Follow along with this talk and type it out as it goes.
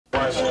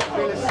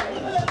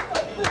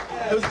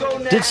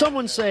Did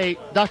someone say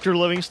Dr.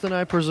 Livingston,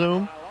 I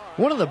presume?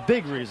 One of the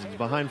big reasons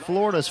behind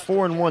Florida's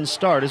 4-1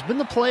 start has been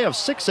the play of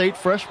 6'8"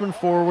 freshman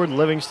forward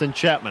Livingston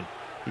Chatman.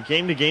 He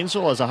came to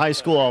Gainesville as a high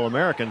school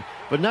All-American,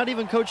 but not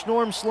even Coach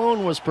Norm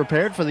Sloan was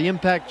prepared for the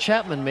impact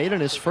Chatman made in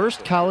his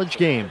first college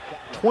game.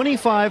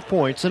 25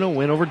 points in a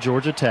win over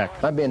Georgia Tech.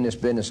 I've been in this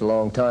business a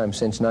long time,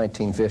 since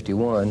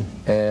 1951,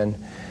 and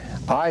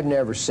I've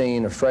never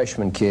seen a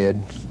freshman kid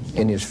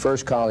in his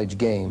first college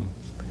game,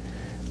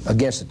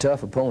 against a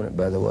tough opponent,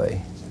 by the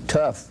way,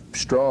 tough,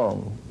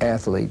 strong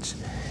athletes,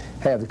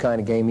 have the kind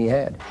of game he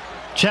had.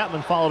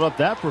 Chatman followed up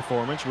that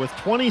performance with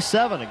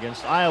 27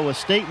 against Iowa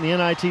State in the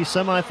NIT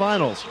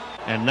semifinals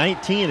and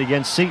 19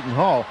 against Seton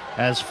Hall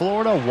as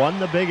Florida won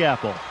the Big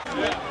Apple.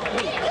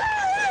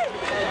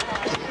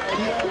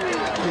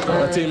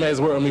 My teammates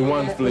work with me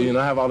wonderfully.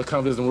 I have all the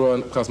confidence in the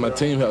world because my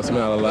team helps me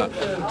out a lot.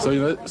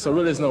 So, so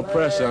really there's no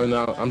pressure.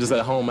 I'm just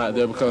at home out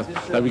there because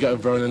we got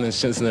Vernon and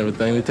Shins and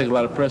everything. They take a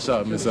lot of pressure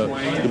off me. So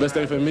the best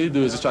thing for me to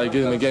do is just try to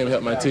get in the game and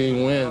help my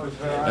team win.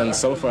 And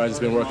so far, it's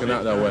just been working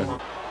out that way.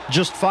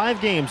 Just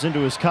 5 games into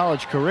his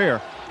college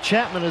career,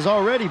 Chatman is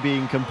already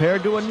being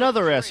compared to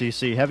another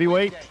SEC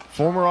heavyweight,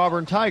 former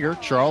Auburn Tiger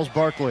Charles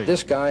Barkley.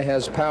 This guy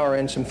has power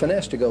and some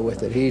finesse to go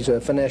with it. He's a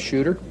finesse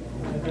shooter.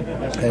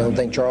 I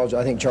think Charles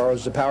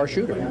is a power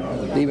shooter,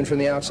 even from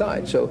the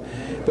outside. So,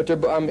 but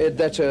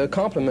that's a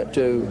compliment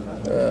to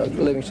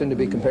Livingston to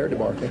be compared to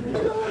Barkley.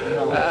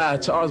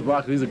 Charles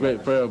Barkley, he's a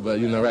great player,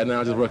 but right now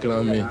I'm just working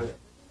on me.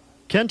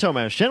 Ken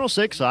Tomasz, Channel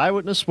 6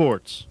 Eyewitness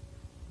Sports.